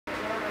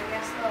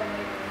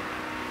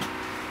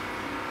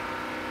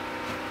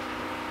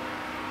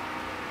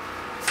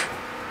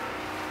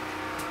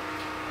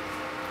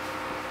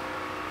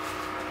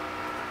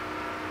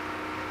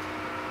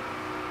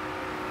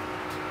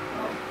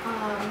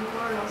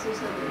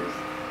also said there's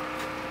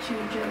 2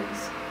 jugs.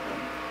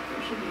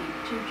 There should be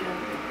 2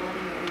 jugs of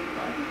Bloody Mary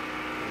blood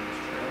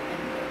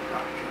and the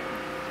prop trail.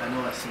 I know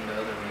I seen the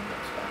other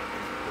makeups back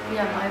there.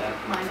 Yeah,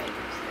 my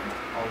makeup's there.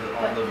 All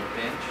the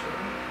bench.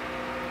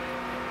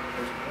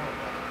 There's more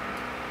back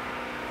there.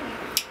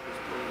 There's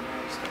Bloody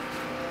Mary stuff.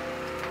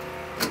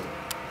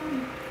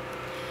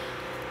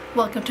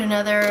 Welcome to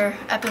another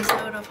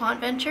episode of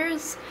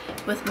Vntures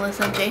with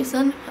Melissa and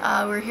Jason.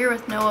 We're here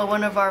with Noah,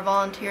 one of our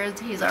volunteers.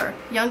 He's our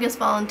youngest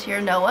volunteer,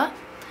 Noah.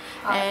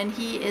 Hi. And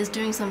he is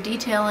doing some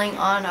detailing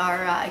on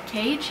our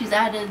cage. He's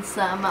added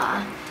some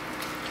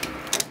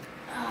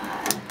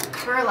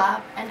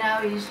burlap, and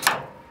now he's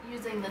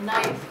using the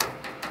knife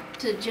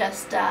to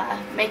just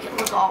make it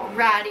look all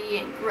ratty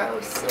and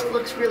gross. So it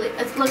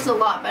looks a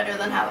lot better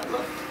than how it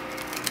looked.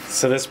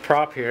 So this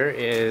prop here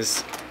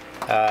is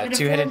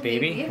Two-Headed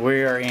Baby.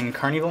 We are in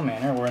CarnEvil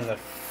Manor. We're in the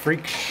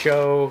freak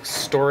show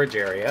storage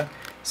area.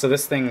 So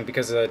this thing,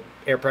 because the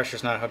air pressure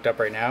is not hooked up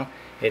right now,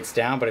 it's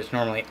down, but it's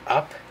normally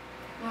up.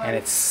 And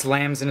it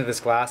slams into this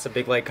glass, a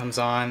big light comes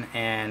on,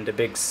 and a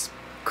big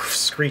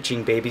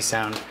screeching baby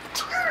sound.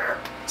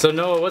 So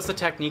Noah, what's the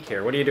technique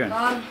here? What are you doing?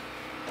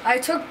 I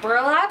took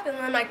burlap and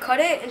then I cut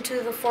it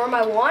into the form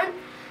I want,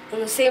 in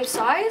the same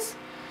size.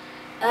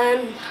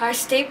 And I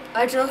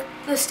took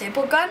the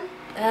staple gun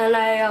and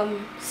I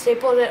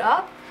stapled it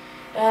up,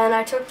 and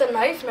I took the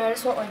knife and I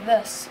just went like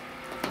this.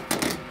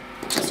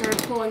 I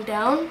started pulling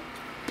down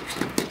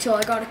until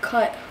I got a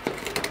cut,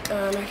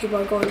 and I keep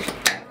on going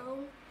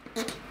down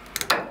like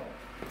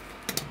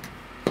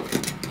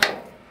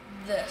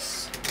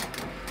this.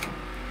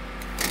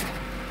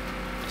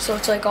 So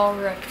it's like all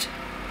ripped.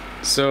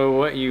 So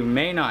what you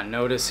may not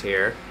notice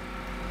here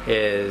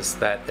is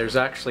that there's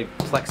actually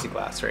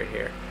plexiglass right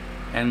here.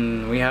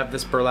 And we have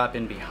this burlap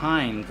in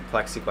behind the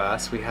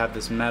plexiglass. We have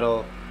this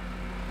metal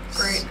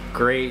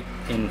grate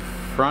in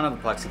front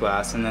of the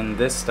plexiglass, and then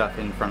this stuff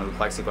in front of the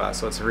plexiglass.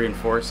 So it's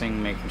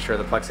reinforcing, making sure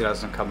the plexiglass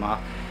doesn't come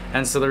off.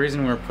 And so the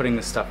reason we're putting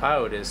this stuff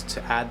out is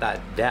to add that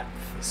depth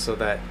so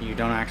that you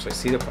don't actually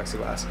see the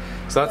plexiglass.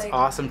 So that's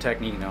awesome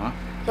technique, Noah.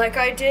 Like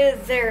I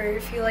did there,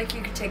 if you like,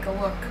 you could take a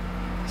look.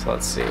 So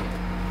let's see. So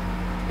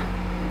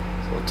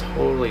it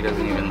totally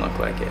doesn't even look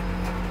like it.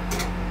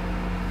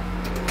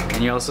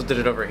 And you also did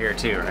it over here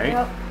too, right?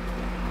 Yep.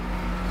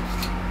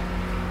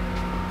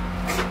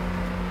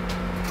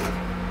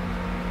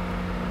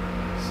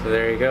 So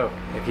there you go.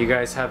 If you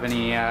guys have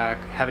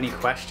any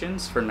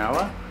questions for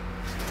Noah,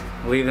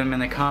 leave them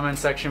in the comment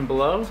section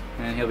below,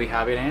 and he'll be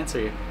happy to answer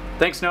you.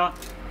 Thanks, Noah.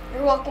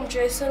 You're welcome,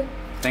 Jason.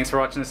 Thanks for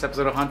watching this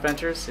episode of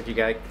Vntures. If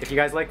you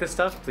guys like this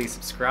stuff, please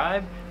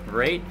subscribe,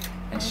 rate,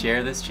 and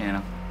share this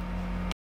channel.